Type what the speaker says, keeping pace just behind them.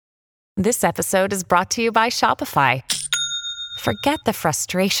This episode is brought to you by Shopify. Forget the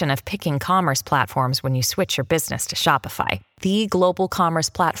frustration of picking commerce platforms when you switch your business to Shopify, the global commerce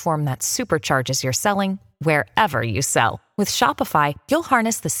platform that supercharges your selling wherever you sell. With Shopify, you'll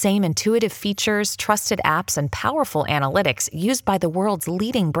harness the same intuitive features, trusted apps, and powerful analytics used by the world's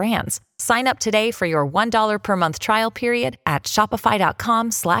leading brands. Sign up today for your $1 per month trial period at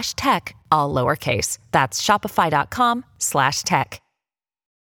shopify.com/tech, all lowercase. That's shopify.com/tech.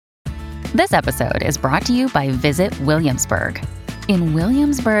 This episode is brought to you by Visit Williamsburg. In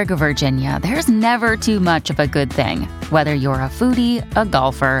Williamsburg, Virginia, there's never too much of a good thing. Whether you're a foodie, a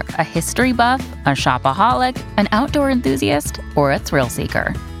golfer, a history buff, a shopaholic, an outdoor enthusiast, or a thrill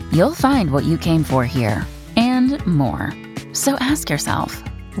seeker, you'll find what you came for here and more. So ask yourself,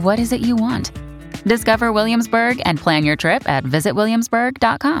 what is it you want? Discover Williamsburg and plan your trip at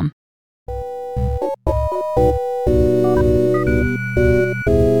visitwilliamsburg.com.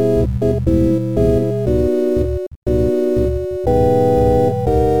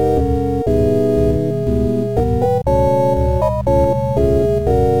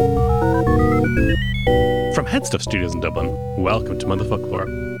 From Headstuff Studios in Dublin, welcome to Motherfolklore,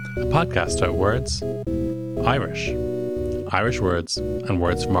 a podcast about words, Irish words, and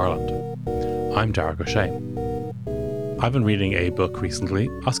words from Ireland. I'm Darach O'Shea. I've been reading a book recently,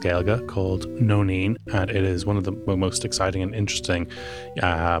 as Gaeilge, called Nóinín, and it is one of the most exciting and interesting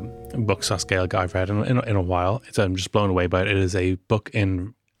books as Gaeilge I've read in a while. I'm just blown away by it. It is a book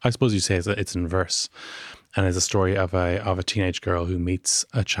in, I suppose you'd say it's in verse, and it's a story of a teenage girl who meets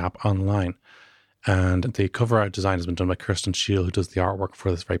a chap online. And the cover art design has been done by Kirsten Shield, who does the artwork for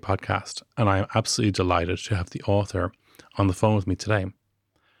this very podcast. And I am absolutely delighted to have the author on the phone with me today.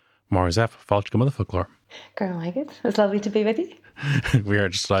 Myra Zepf, Fáilte go Motherfolklore. Girl, like it. It's lovely to be with you. We are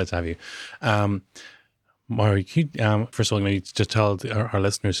just delighted to have you. Myra, can you, first of all, maybe just tell our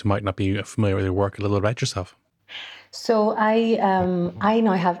listeners who might not be familiar with your work a little about yourself? So I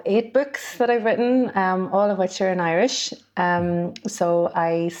now have 8 books that I've written, all of which are in Irish. So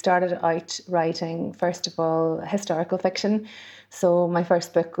I started out writing, first of all, historical fiction. So my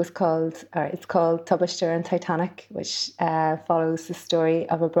first book it's called Tubaiste and Titanic, which follows the story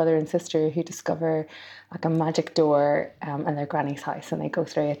of a brother and sister who discover like a magic door in their granny's house, and they go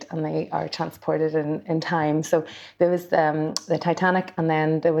through it and they are transported in time. So there was the Titanic, and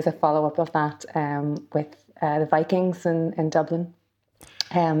then there was a follow-up of that with the Vikings in Dublin.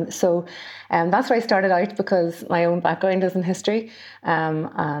 So that's where I started out because my own background is in history.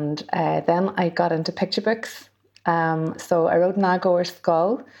 And then I got into picture books. So I wrote Ná Gcomhair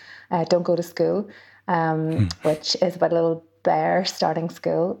Scoil, Don't Go to School, which is about a little bear starting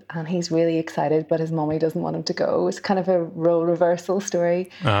school, and he's really excited, but his mummy doesn't want him to go. It's kind of a role reversal story.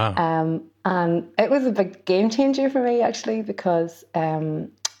 And it was a big game changer for me, actually, because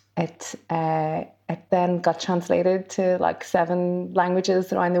it then got translated to like 7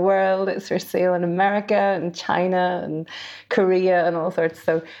 languages around the world. It's for sale in America and China and Korea and all sorts.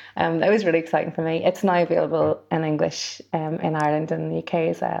 So that was really exciting for me. It's now available in English in Ireland and the UK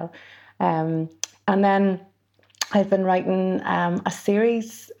as well. And then I've been writing a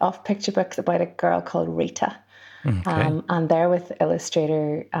series of picture books about a girl called Rita. Okay. And they're with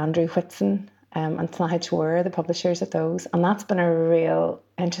illustrator Andrew Whitson and Tnahid Were, the publishers of those. And that's been a real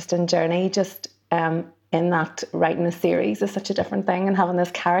interesting journey, just in that writing a series is such a different thing, and having this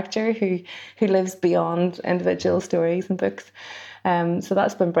character who lives beyond individual stories and books. So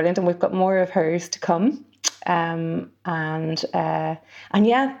that's been brilliant, and we've got more of hers to come. And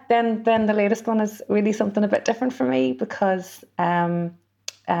yeah, then the latest one is really something a bit different for me, because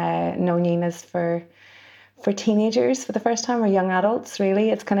Nóinín is for teenagers for the first time, or young adults, really.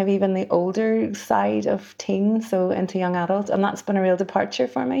 It's kind of even the older side of teen, so into young adults, and that's been a real departure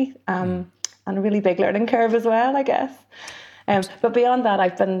for me. And a really big learning curve as well, I guess. But beyond that,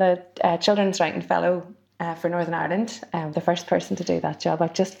 I've been the Children's Writing Fellow for Northern Ireland, the first person to do that job.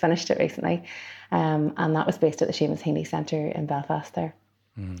 I've just finished it recently, and that was based at the Seamus Heaney Centre in Belfast there,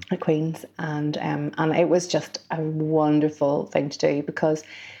 at Queen's. And it was just a wonderful thing to do, because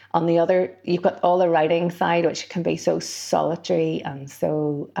on the other, you've got all the writing side, which can be so solitary and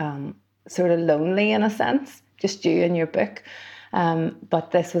so sort of lonely in a sense, just you and your book.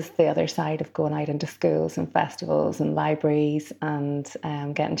 But this was the other side of going out into schools and festivals and libraries and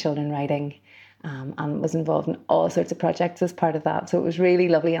getting children writing, and was involved in all sorts of projects as part of that. So it was really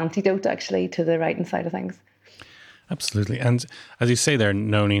lovely antidote, actually, to the writing side of things. Absolutely. And as you say there,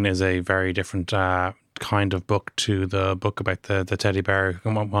 Nóinín is a very different kind of book to the book about the teddy bear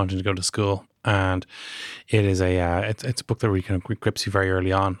wanting to go to school. and it is it's a book that really kind of grips you very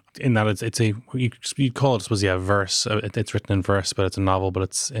early on. In that it's a you'd call it, I suppose, verse. It's written in verse, but it's a novel, but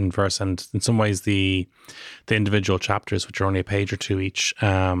it's in verse. And in some ways, the individual chapters, which are only a page or two each,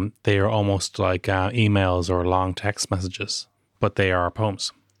 they are almost like emails or long text messages, but they are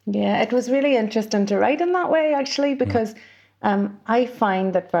poems. Yeah, it was really interesting to write in that way, actually, because I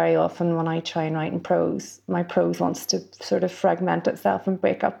find that very often when I try and write in prose, my prose wants to sort of fragment itself and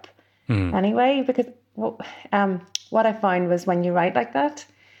break up anyway, because what I found was when you write like that,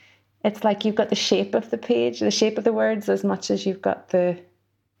 it's like you've got the shape of the page, the shape of the words, as much as you've got the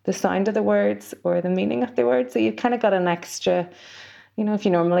sound of the words or the meaning of the words. So you've kind of got an extra, if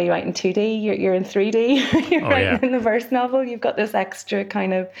you normally write in 2D, you're in 3D, you're writing in the verse novel, you've got this extra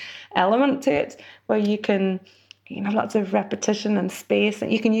kind of element to it where you can, lots of repetition and space,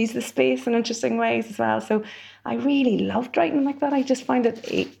 and you can use the space in interesting ways as well. So I really loved writing like that. I just find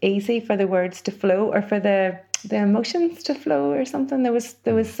it easy for the words to flow, or for the emotions to flow or something. There was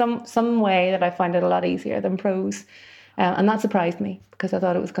some way that I find it a lot easier than prose. And that surprised me, because I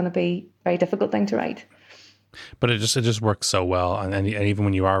thought it was going to be a very difficult thing to write. But it just works so well, and even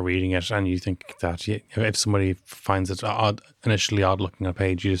when you are reading it, and you think that if somebody finds it initially odd looking on a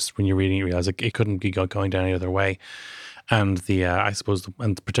page, when you're reading it, you realize it couldn't be going down any other way. And I suppose,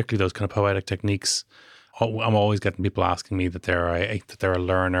 and particularly those kind of poetic techniques, I'm always getting people asking me that they're a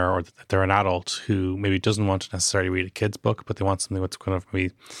learner, or that they're an adult who maybe doesn't want to necessarily read a kid's book, but they want something that's kind of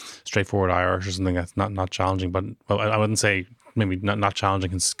maybe straightforward Irish, or something that's not challenging. But I wouldn't say maybe not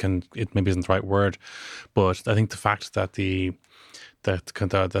challenging. It maybe isn't the right word, but I think the fact that the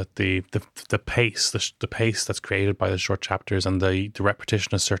pace that's created by the short chapters, and the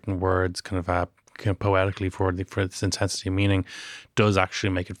repetition of certain words kind of poetically for its intensity and meaning, does actually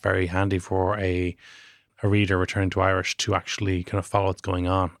make it very handy for a reader returning to Irish to actually kind of follow what's going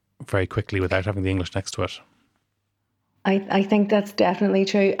on very quickly without having the English next to it. I think that's definitely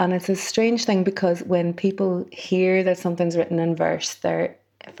true. And it's a strange thing, because when people hear that something's written in verse, their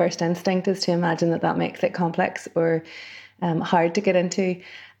first instinct is to imagine that makes it complex or hard to get into.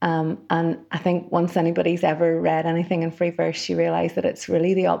 And I think once anybody's ever read anything in free verse, you realise that it's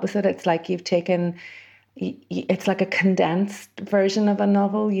really the opposite. It's like it's like a condensed version of a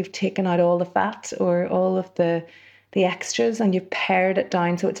novel. You've taken out all the fat or all of the extras, and you've pared it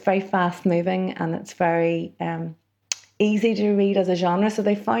down. So it's very fast moving, and it's very easy to read as a genre. So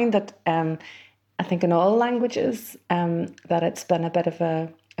they find that I think in all languages that it's been a bit of a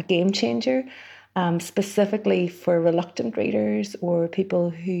game changer, specifically for reluctant readers or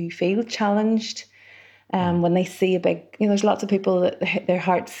people who feel challenged when they see a big, there's lots of people that their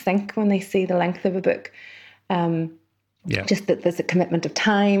hearts sink when they see the length of a book. Just that there's a commitment of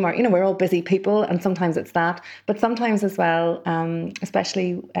time, or, we're all busy people, and sometimes it's that. But sometimes as well,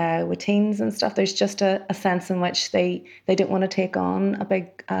 especially with teens and stuff, there's just a sense in which they don't want to take on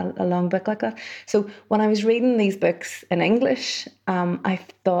a long book like that. So when I was reading these books in English, I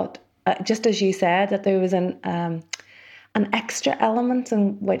thought, just as you said, that there was an extra element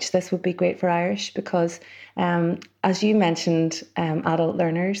in which this would be great for Irish, because as you mentioned, adult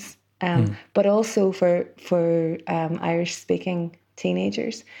learners, but also for Irish speaking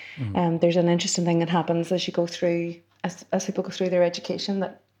teenagers. There's an interesting thing that happens as you go through, as people go through their education,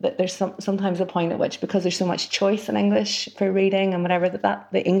 that there's sometimes a point at which, because there's so much choice in English for reading and whatever, that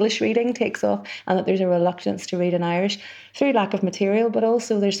the English reading takes off, and that there's a reluctance to read in Irish through lack of material, but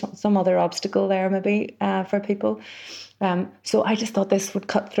also there's some other obstacle there maybe for people. So I just thought this would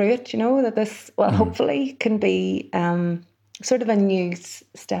cut through it, that this, hopefully can be sort of a new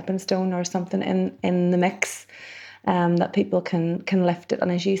stepping stone or something in the mix, that people can lift it.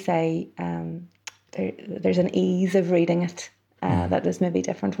 And as you say, there's an ease of reading it that is maybe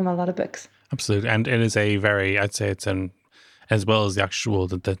different from a lot of books. Absolutely. And it is I'd say it's as well as the actual,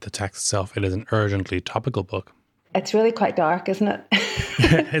 the text itself, it is an urgently topical book. It's really quite dark, isn't it?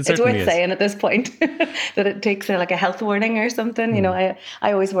 It's worth saying at this point that it takes like a health warning or something. I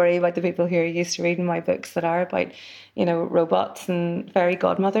always worry about the people who are used to reading my books that are about, robots and fairy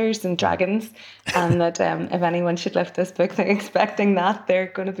godmothers and dragons, and that if anyone should lift this book expecting that, they're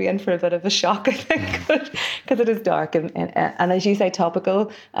going to be in for a bit of a shock, I think, because it is dark and as you say,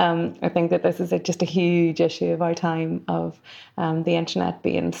 topical. I think that this is just a huge issue of our time, of the internet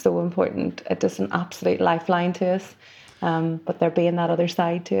being so important. It is an absolute lifeline to us. But there being that other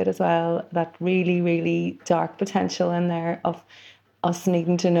side to it as well, that really, really dark potential in there of us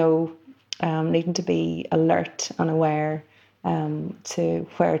needing to know, needing to be alert and aware to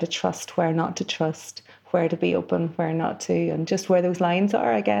where to trust, where not to trust, where to be open, where not to, and just where those lines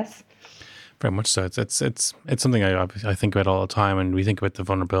are, I guess. Very much so. It's something I think about all the time, and we think about the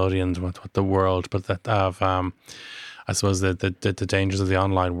vulnerability and what the world, but that of I suppose the dangers of the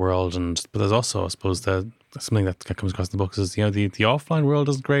online world, but there's also, I suppose, something that comes across in the books is the offline world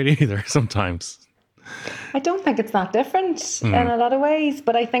isn't great either sometimes. I don't think it's that different in a lot of ways,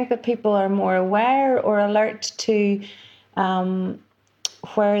 but I think that people are more aware or alert to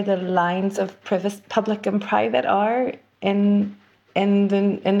where the lines of public and private are in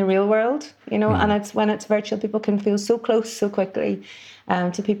the real world, and it's when it's virtual, people can feel so close so quickly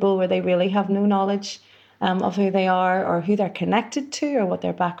to people where they really have no knowledge of who they are or who they're connected to or what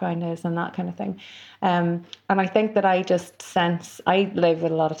their background is and that kind of thing. And I think that I just sense, I live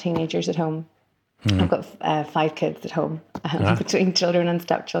with a lot of teenagers at home. I've got 5 kids at home, between children and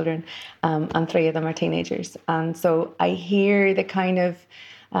stepchildren, and 3 of them are teenagers. And so I hear the kind of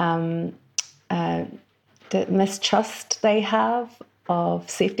the mistrust they have of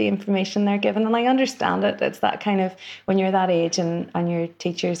safety information they're given. And I understand it. It's that kind of, when you're that age and your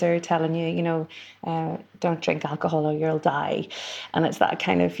teachers are telling you, don't drink alcohol or you'll die. And it's that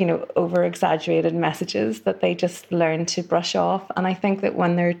kind of, over-exaggerated messages that they just learn to brush off. And I think that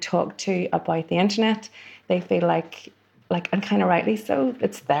when they're talked to about the internet, they feel like, and kind of rightly so,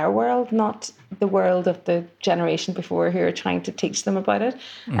 it's their world, not the world of the generation before who are trying to teach them about it.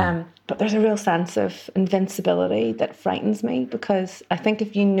 But there's a real sense of invincibility that frightens me, because I think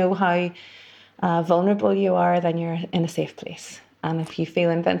if you know how vulnerable you are, then you're in a safe place. And if you feel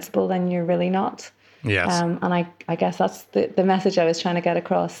invincible, then you're really not. Yes. And I guess that's the message I was trying to get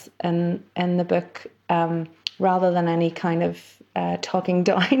across in the book, rather than any kind of talking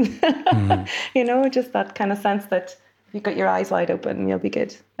down, just that kind of sense that you've got your eyes wide open and you'll be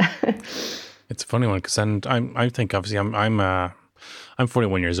good. It's a funny one, because I think obviously I'm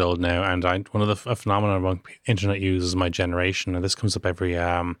 41 years old now, and one of the phenomena among internet users is my generation, and this comes up every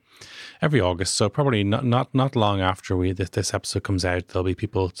August. So probably not long after this episode comes out, there'll be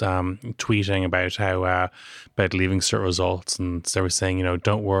people tweeting about how about leaving cert results, and they were saying,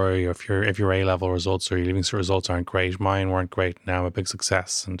 don't worry if your A-level results or your leaving cert results aren't great. Mine weren't great. Now I'm a big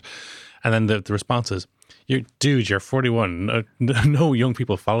success, and then the response is, you're 41. No young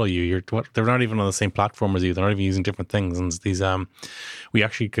people follow you. They're not even on the same platform as you. They're not even using different things. And these, there's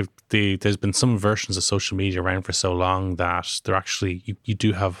been some versions of social media around for so long that they're actually, you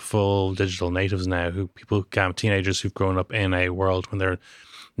do have full digital natives now, teenagers who've grown up in a world when there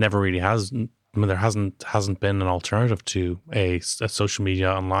hasn't been an alternative to a social media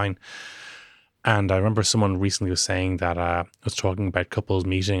online. And I remember someone recently was saying that was talking about couples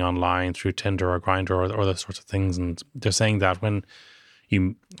meeting online through Tinder or Grindr or other sorts of things, and they're saying that when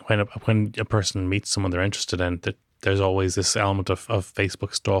a person meets someone they're interested in, that there's always this element of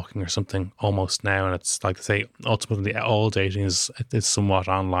Facebook stalking or something almost now, and it's like they say, ultimately all dating is somewhat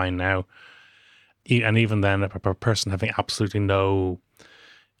online now, and even then, a person having absolutely no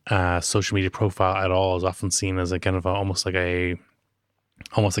social media profile at all is often seen as a kind of almost like a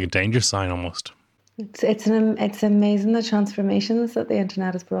danger sign almost. It's amazing the transformations that the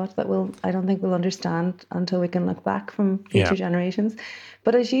internet has brought that I don't think we'll understand until we can look back from future generations.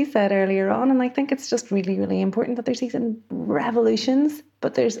 But as you said earlier on, and I think it's just really, really important that there's these revolutions,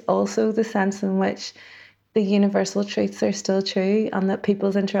 but there's also the sense in which the universal truths are still true, and that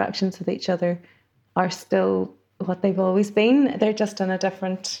people's interactions with each other are still what they've always been. They're just in a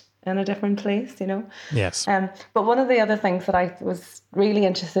different place, Yes. But one of the other things that I was really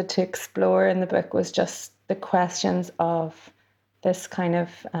interested to explore in the book was just the questions of this kind of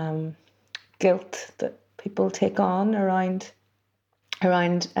guilt that people take on around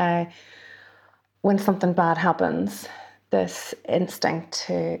when something bad happens, this instinct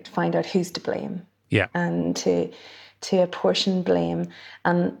to find out who's to blame. Yeah. And to apportion blame,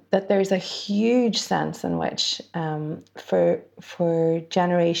 and that there's a huge sense in which for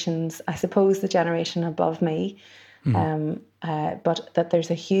generations, I suppose the generation above me, but that there's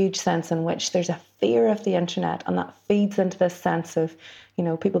a huge sense in which there's a fear of the internet, and that feeds into this sense of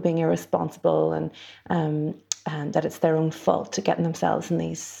people being irresponsible and that it's their own fault to getting themselves in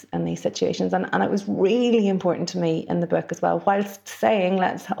these situations. And it was really important to me in the book as well, whilst saying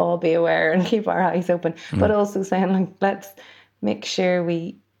let's all be aware and keep our eyes open, but also saying let's make sure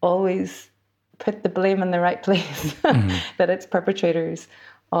we always put the blame in the right place, that it's perpetrators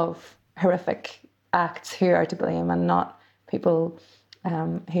of horrific acts who are to blame and not people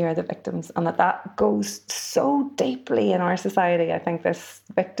who are the victims, and that goes so deeply in our society. I think this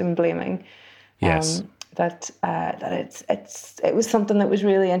victim blaming. Yes. That it was something that was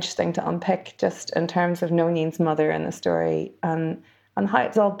really interesting to unpick, just in terms of Nóinínn's mother in the story, and how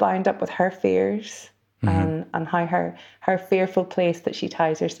it's all bound up with her fears and how her fearful place that she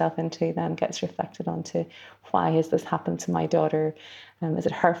ties herself into then gets reflected onto why has this happened to my daughter? Is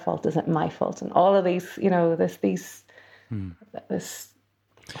it her fault? Is it my fault? And all of these, this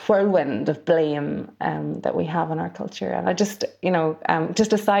whirlwind of blame that we have in our culture. And I just,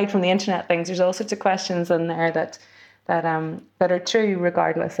 just aside from the internet things, there's all sorts of questions in there that are true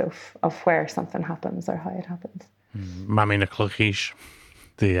regardless of where something happens or how it happens. Mammy na Clochish,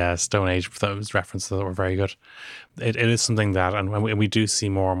 the Stone Age, those references that were very good. It is something that, and when we do see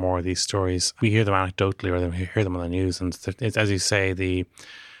more and more of these stories, we hear them anecdotally or we hear them on the news, and it's, as you say, the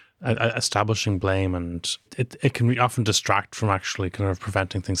establishing blame, and it can often distract from actually kind of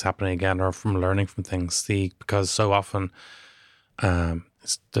preventing things happening again or from learning from things. Because so often,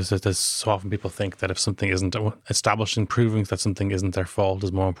 there's so often people think that if something isn't establishing, proving that something isn't their fault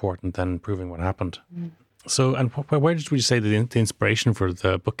is more important than proving what happened. So, and where would you say the inspiration for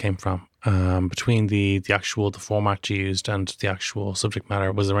the book came from? Between the format you used and the actual subject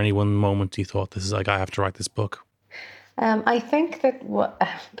matter, was there any one moment you thought, this is like, I have to write this book? I think that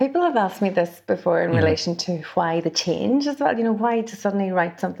people have asked me this before in relation to why the change as well, why to suddenly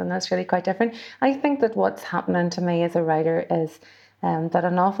write something that's really quite different. I think that what's happening to me as a writer is that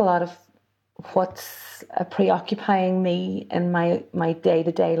an awful lot of what's preoccupying me in my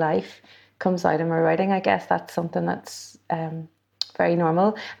day-to-day life comes out in my writing. I guess that's something that's very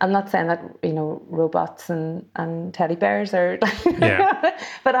normal. I'm not saying that, robots and teddy bears are...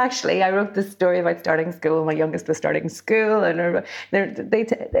 But actually, I wrote this story about starting school. My youngest was starting school. And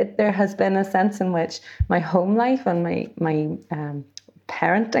there has been a sense in which my home life and my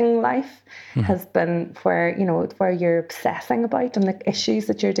parenting life has been where you're obsessing about and the issues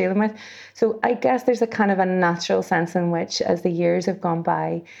that you're dealing with. So I guess there's a kind of a natural sense in which, as the years have gone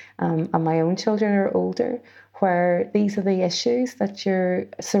by and my own children are older, where these are the issues that you're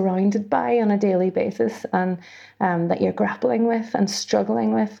surrounded by on a daily basis and that you're grappling with and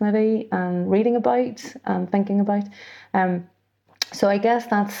struggling with maybe and reading about and thinking about. So I guess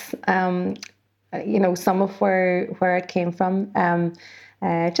that's, some of where it came from.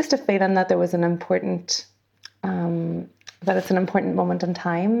 Just a feeling that there was an important, that it's an important moment in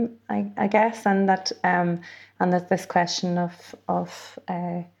time, I guess, and that this question of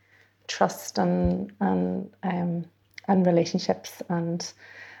trust and relationships and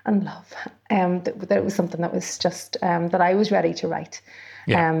love, that it was something that was just that I was ready to write.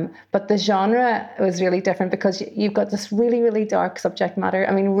 But the genre was really different because you've got this really, really dark subject matter.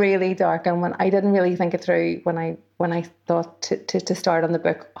 I mean, really dark. And when I didn't really think it through when I thought to start on the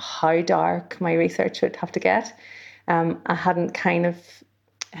book how dark my research would have to get, I hadn't kind of.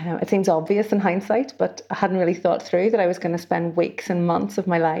 It seems obvious in hindsight, but I hadn't really thought through that I was going to spend weeks and months of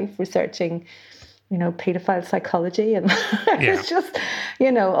my life researching, paedophile psychology. And it's just,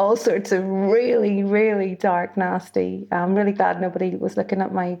 all sorts of really, really dark, nasty. I'm really glad nobody was looking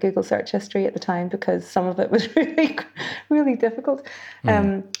at my Google search history at the time because some of it was really, really difficult.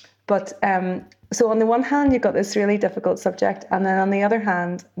 So on the one hand, you've got this really difficult subject. And then on the other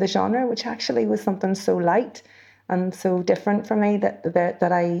hand, the genre, which actually was something so light and so different for me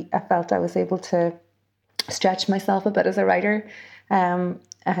that I felt I was able to stretch myself a bit as a writer.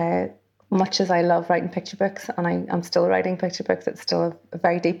 Much as I love writing picture books, and I'm still writing picture books, it's still a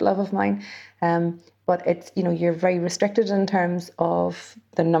very deep love of mine. But it's, you're very restricted in terms of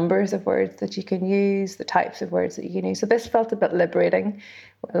the numbers of words that you can use, the types of words that you can use. So this felt a bit liberating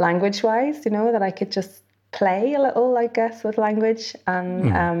language-wise, that I could just play a little, I guess, with language.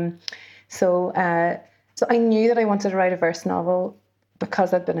 And so I knew that I wanted to write a verse novel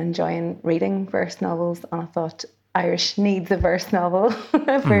because I've been enjoying reading verse novels, and I thought Irish needs a verse novel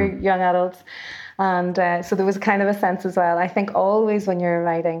for young adults. And so there was kind of a sense as well. I think always when you're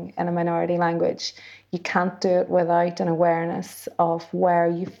writing in a minority language, you can't do it without an awareness of where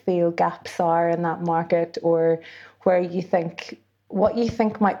you feel gaps are in that market, or where you think what you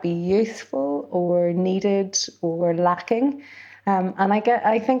think might be useful or needed or lacking. And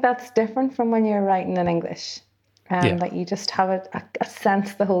I think that's different from when you're writing in English. That you just have a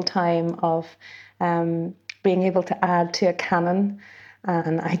sense the whole time of being able to add to a canon.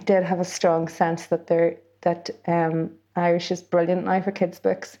 And I did have a strong sense that Irish is brilliant now for kids'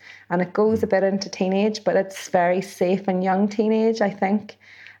 books, and it goes a bit into teenage, but it's very safe and young teenage, I think.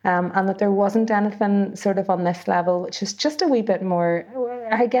 And that there wasn't anything sort of on this level, which is just a wee bit more,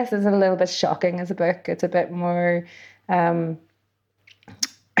 I guess, is a little bit shocking as a book. It's a bit more,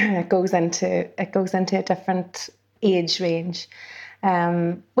 it goes into a different age range,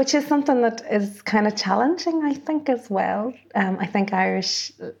 which is something that is kind of challenging, I think, as well. I think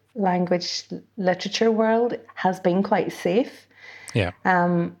Irish language literature world has been quite safe.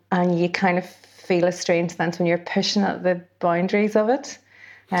 And you kind of feel a strange sense when you're pushing at the boundaries of it.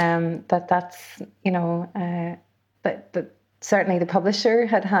 That's that certainly the publisher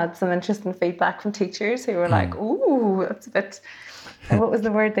had some interesting feedback from teachers who were like, "Ooh, that's a bit." What was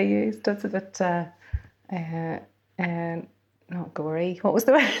the word they used? That's a bit not gory. What was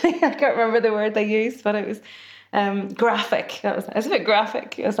the word? I can't remember the word they used, but it was graphic. It's a bit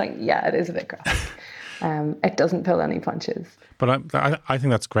graphic. I was like, yeah, it is a bit graphic. It doesn't pull any punches. But I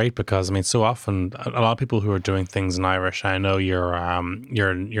think that's great because, I mean, so often a lot of people who are doing things in Irish, I know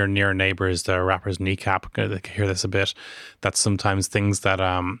your near neighbours, the rapper's Kneecap, they hear this a bit, that sometimes things that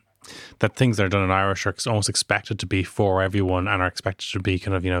things that are done in Irish are almost expected to be for everyone and are expected to be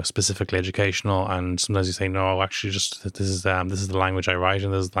kind of, specifically educational. And sometimes you say, no, actually, just this is the language I write in,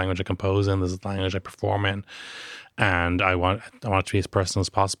 this is the language I compose in, this is the language I perform in, and I want it to be as personal as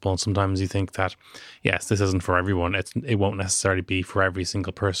possible. And sometimes you think that, yes, this isn't for everyone. It won't necessarily be for every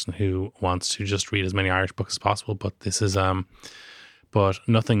single person who wants to just read as many Irish books as possible. But this is but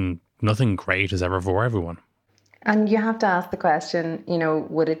nothing great is ever for everyone. And you have to ask the question,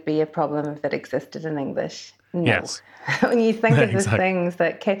 would it be a problem if it existed in English? No. Yes. When you think of the Exactly. things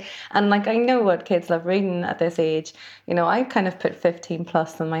that kids, and I know what kids love reading at this age. I kind of put 15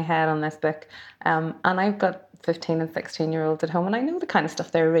 plus in my head on this book, and I've got 15 and 16-year-olds at home, and I know the kind of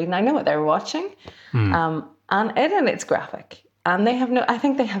stuff they're reading. I know what they're watching, and it's graphic, and I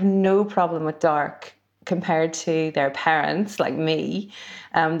think they have no problem with dark compared to their parents like me,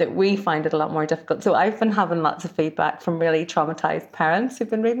 that we find it a lot more difficult. So I've been having lots of feedback from really traumatized parents who've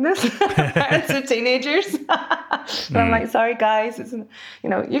been reading this, parents of teenagers. And I'm like, sorry guys, it's,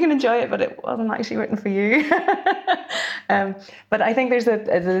 you can enjoy it, but it wasn't actually written for you. But I think there's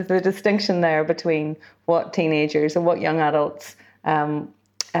a distinction there between what teenagers and what young adults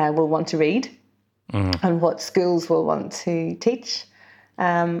will want to read, and what schools will want to teach.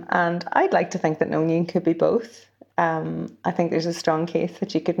 And I'd like to think that Nóinín could be both. I think there's a strong case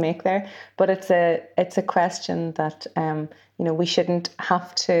that you could make there, but it's a question that we shouldn't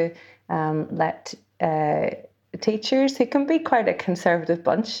have to let teachers, who can be quite a conservative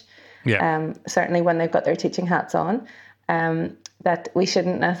bunch, certainly when they've got their teaching hats on, that we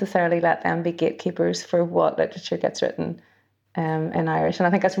shouldn't necessarily let them be gatekeepers for what literature gets written in Irish. And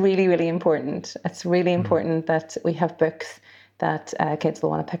I think that's really, really important. It's really important that we have books that kids will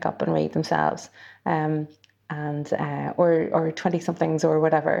want to pick up and read themselves, or 20-somethings or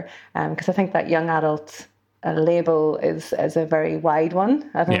whatever, because I think that young adult label is a very wide one.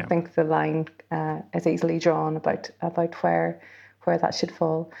 I don't think the line is easily drawn about where that should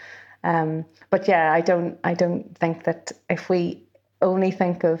fall. But yeah, I don't think that if we only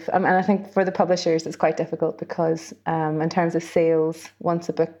think of, and I think for the publishers it's quite difficult because in terms of sales, once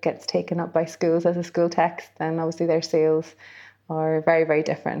a book gets taken up by schools as a school text, then obviously their sales are very, very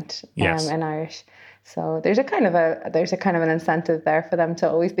different in Irish. So there's a kind of an incentive there for them to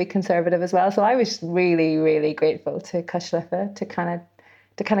always be conservative as well. So I was really, really grateful to Cashlifa to kind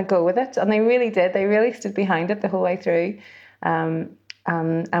of go with it, and they really did. They really stood behind it the whole way through, and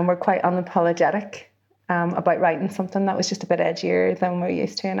were quite unapologetic about writing something that was just a bit edgier than we're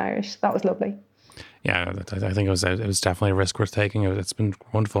used to in Irish. That was lovely. Yeah, I think it was definitely a risk worth taking. It's been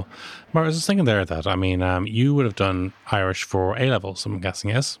wonderful. Myra, I was just thinking there that, you would have done Irish for A-levels, I'm guessing,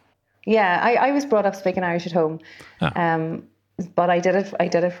 yes? Yeah, I was brought up speaking Irish at home, but I did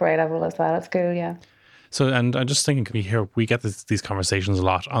it for A-level as well at school, yeah. So, and I'm just thinking, we get these conversations a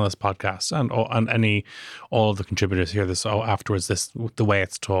lot on this podcast, and all of the contributors hear this. Oh, afterwards, the way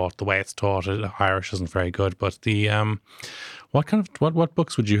it's taught, Irish isn't very good. But what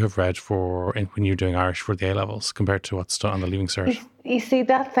books would you have read when you're doing Irish for the A-levels compared to what's taught on the Leaving Cert? You see,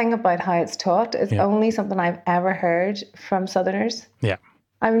 that thing about how it's taught is only something I've ever heard from Southerners. Yeah,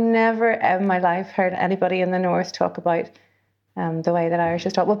 I've never in my life heard anybody in the North talk about the way that Irish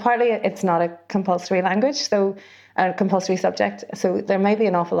is taught. Well, partly it's not a compulsory language, so a compulsory subject. So there may be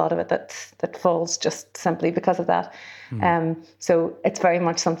an awful lot of it that falls just simply because of that. So it's very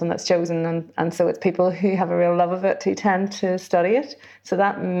much something that's chosen, and so it's people who have a real love of it who tend to study it. So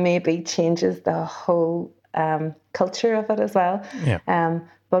that maybe changes the whole culture of it as well. Yeah.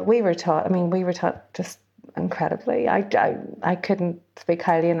 But we were taught just incredibly. I couldn't speak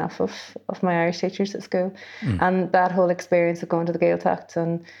highly enough of my Irish teachers at school, and that whole experience of going to the Gaeltacht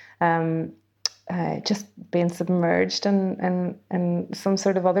and just being submerged in some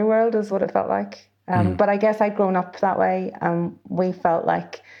sort of other world is what it felt like. But I guess I'd grown up that way, and we felt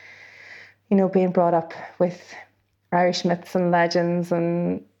like, being brought up with Irish myths and legends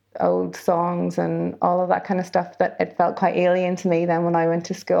and old songs and all of that kind of stuff, that it felt quite alien to me then when I went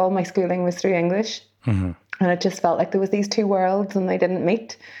to school. All my schooling was through English. And it just felt like there was these two worlds and they didn't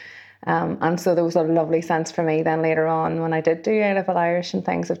meet. And so there was a lovely sense for me then later on when I did do A-level Irish and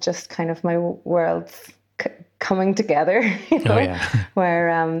things of just kind of my worlds coming together,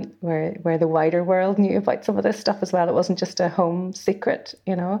 where the wider world knew about some of this stuff as well. It wasn't just a home secret,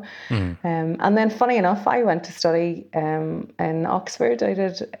 And then, funny enough, I went to study in Oxford. I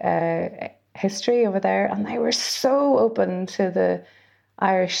did history over there, and they were so open to the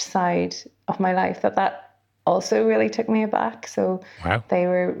Irish side of my life that also really took me aback. So They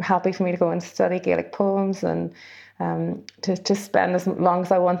were happy for me to go and study Gaelic poems and to spend as long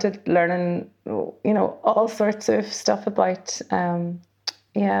as I wanted learning, all sorts of stuff about,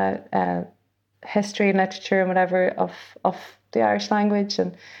 history and literature and whatever of the Irish language.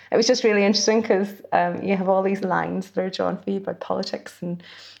 And it was just really interesting because you have all these lines that are drawn for you about politics and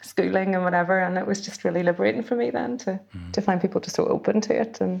schooling and whatever. And it was just really liberating for me then to find people just so open to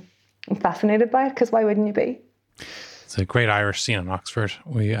it and fascinated by it, because why wouldn't you be? It's a great Irish scene in Oxford,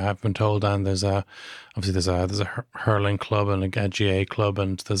 we have been told, and there's a hurling club and a GA club,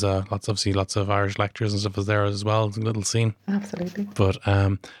 and there's lots of Irish lectures and stuff is there as well. It's a little scene. Absolutely. But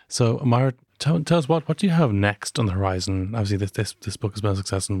so Myra, tell us what do you have next on the horizon? Obviously, this book has been a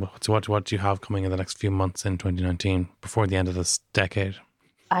success, and what do you have coming in the next few months in 2019 before the end of this decade?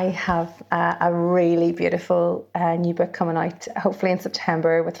 I have a really beautiful new book coming out, hopefully in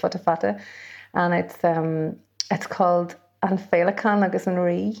September, with Futta Fata, and it's called An Féileacán agus an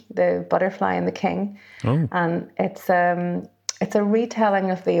Rí, The Butterfly and the King. Oh. And it's a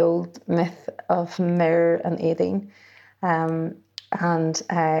retelling of the old myth of Myra and Nóinín.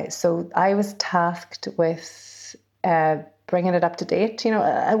 So I was tasked with bringing it up to date.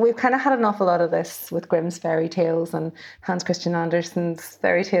 We've kind of had an awful lot of this with Grimm's fairy tales and Hans Christian Andersen's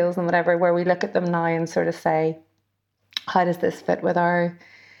fairy tales and whatever, where we look at them now and sort of say, how does this fit with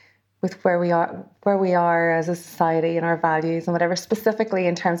where we are as a society and our values and whatever, specifically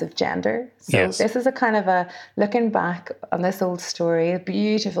in terms of gender. So yes. This is a kind of a looking back on this old story, a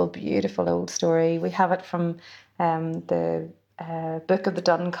beautiful, beautiful old story. We have it from the Book of the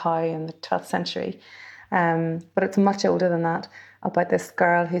Dun Cow in the 12th century. But it's much older than that, about this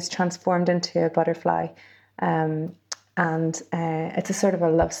girl who's transformed into a butterfly. And it's a sort of a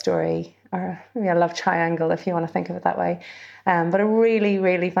love story, or maybe a love triangle if you want to think of it that way. But a really,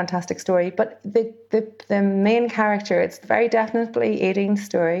 really fantastic story. But the main character, it's very definitely Nóinín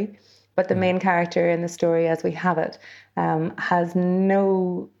story, but the main character in the story as we have it has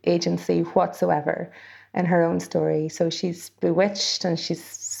no agency whatsoever in her own story. So she's bewitched and she's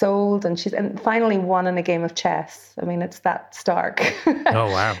sold and she's finally won in a game of chess. I mean, it's that stark. Oh,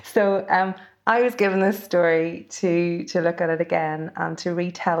 wow. So I was given this story to look at it again and to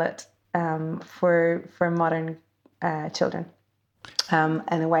retell it for modern children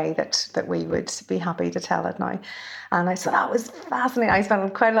in a way that we would be happy to tell it now. And I thought that was fascinating. I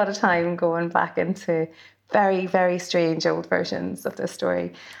spent quite a lot of time going back into very, very strange old versions of this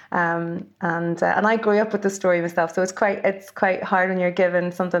story. And I grew up with the story myself, so it's quite hard when you're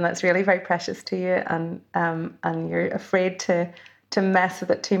given something that's really very precious to you and you're afraid to mess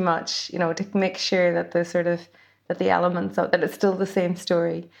with it too much, to make sure that the elements of that it's still the same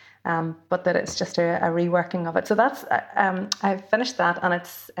story, but that it's just a reworking of it. So that's I've finished that, and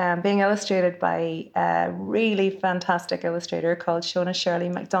it's being illustrated by a really fantastic illustrator called Shona Shirley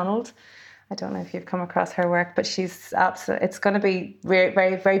MacDonald. I don't know if you've come across her work, but she's absolutely. It's going to be very,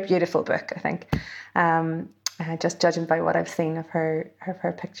 very, very beautiful book, I think. Just judging by what I've seen of her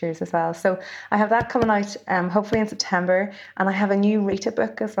pictures as well. So I have that coming out hopefully in September, and I have a new Rita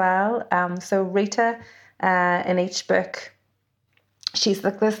book as well. So Rita, in each book, she's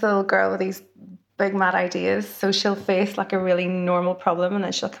like this little girl with these big mad ideas. So she'll face like a really normal problem, and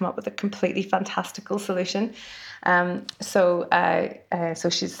then she'll come up with a completely fantastical solution. So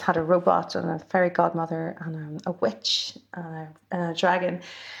she's had a robot and a fairy godmother and a witch and a dragon.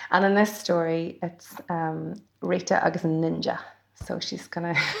 And in this story, it's Rita agus a ninja. So she's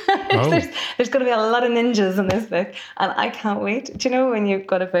gonna there's gonna be a lot of ninjas in this book, and I can't wait. Do you know when you've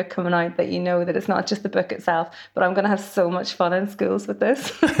got a book coming out that you know that it's not just the book itself, but I'm gonna have so much fun in schools with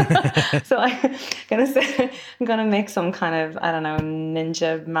this. So I'm gonna make some kind of, I don't know,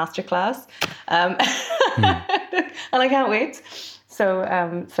 ninja masterclass, and I can't wait.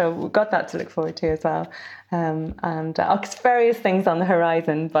 So we've got that to look forward to as well. And various things on the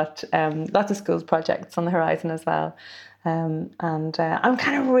horizon, but lots of schools projects on the horizon as well. I'm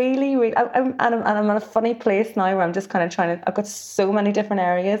kind of really, I'm in a funny place now where I'm just kind of I've got so many different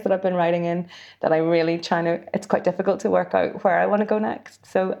areas that I've been writing in that I'm really it's quite difficult to work out where I want to go next.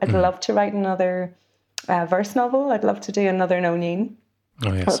 So I'd love to write another verse novel. I'd love to do another Nóinín.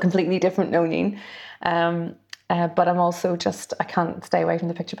 Oh, yes. A completely different Nóinín. but I'm also I can't stay away from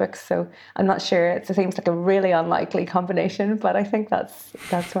the picture books. So I'm not sure. It seems like a really unlikely combination, but I think that's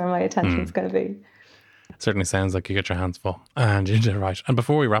where my attention's going to be. It certainly sounds like you get your hands full, and you did it right. And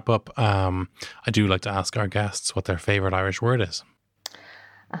before we wrap up, I do like to ask our guests what their favourite Irish word is.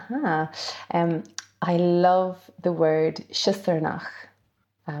 I love the word shisternach.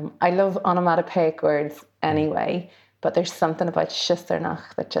 I love onomatopoeic words anyway, but there's something about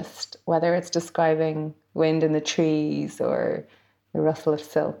shisternach that just, whether it's describing wind in the trees or the rustle of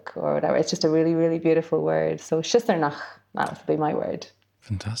silk or whatever, it's just a really, really beautiful word. So shisternach, that would be my word.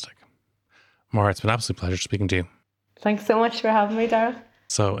 Fantastic. Myra, it's been an absolute pleasure speaking to you. Thanks so much for having me, Darragh.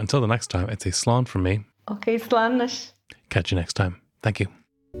 So until the next time, it's a slán from me. Okay, slán. Catch you next time. Thank you.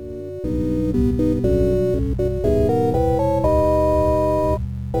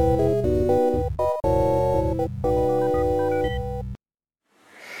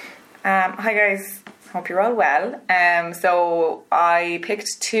 Hi guys, hope you're all well. So I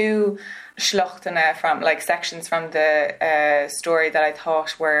picked two schluchtene from sections from the story that I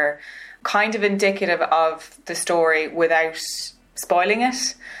thought were kind of indicative of the story without spoiling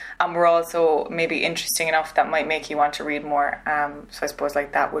it, and were also maybe interesting enough that might make you want to read more. So I suppose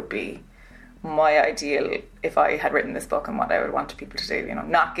that would be my ideal if I had written this book, and what I would want people to do,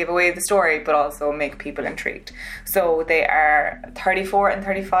 not give away the story but also make people intrigued. So they are 34 and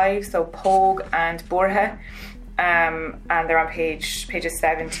 35, so Pogue and Borja, and they're on pages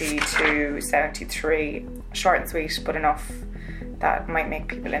 70 to 73. Short and sweet, but enough that might make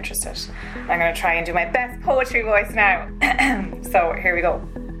people interested. I'm going to try and do my best poetry voice now. So here we go.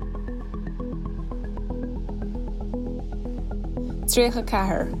 Tríocha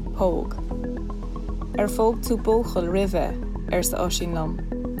cahar, Pogue. Fóg tú bóchal rive sa oisín lom.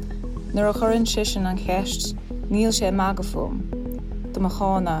 Nuair a churann sisin an cheist, níl sé magafóm, do mo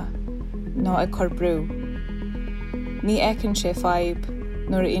chána nó ag chur brú. Ní ecann sé faib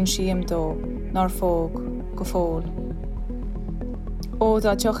nuair a insiam dó, nar fóg go fól. Ó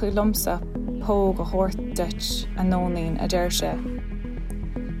dá teoch ag lomsa, Pogue a chóirt deit a Nóinín a deir sé.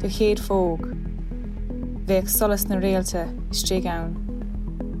 Do chéad fóg, bheadh solas na réalte stig ann,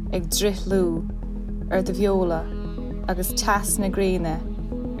 ag drith lú de viola, agus tas na gríne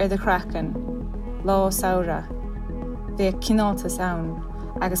de kraken, lá saura, bheadh cináltas ann,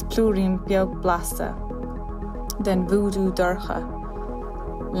 agus plúrín beag blasta, den voodoo dorcha,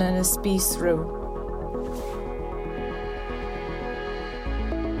 lena spís rú.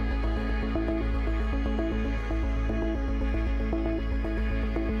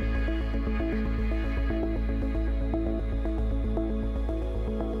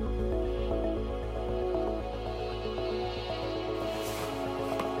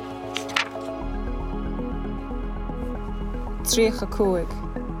 Tríocha cúig,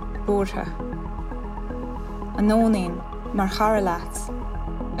 Borja. A Nóinín mar chara leat,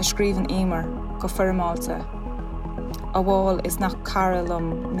 a scríbhan éimar go firmáilte. A bháil is nach cara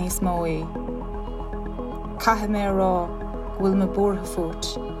lom níos móí. Catha mé rá bhfuil me Borja fút.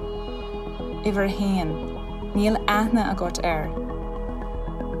 Ivar hain, níl aithne a got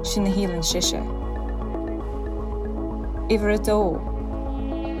sin na hílann siise. Ivar a dó,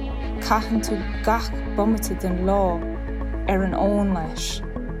 cathan tú gach bommite den lá an ón leis.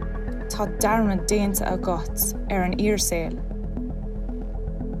 Tá darma déanta a got an íorsail.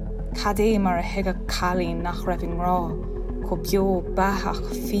 Cad é mar a higa chalín nach raibhing rá, go bio bathach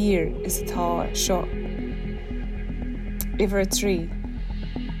fír is atá seo. Ivar a trí,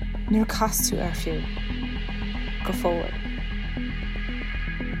 nuair castú fiú, go fóil.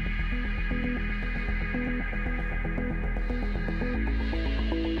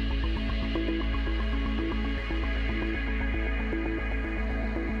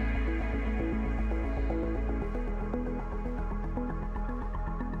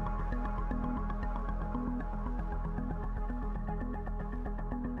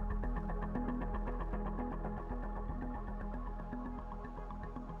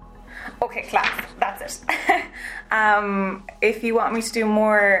 Okay, class, that's it. If you want me to do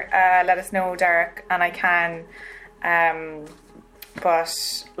more, let us know, Derek, and I can.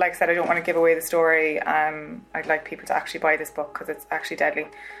 But like I said, I don't want to give away the story. I'd like people to actually buy this book because it's actually deadly,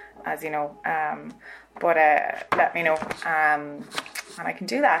 as you know. But let me know, and I can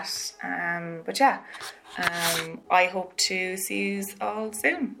do that. But yeah, I hope to see you all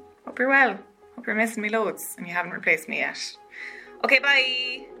soon. Hope you're well. Hope you're missing me loads and you haven't replaced me yet. Okay,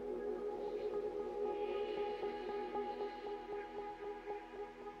 bye.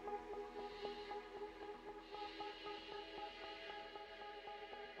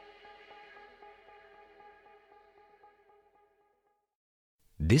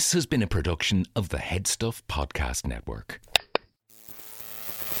 This has been a production of the Head Stuff Podcast Network.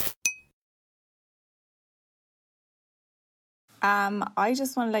 I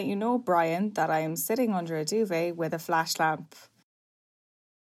just want to let you know, Brian, that I am sitting under a duvet with a flash lamp.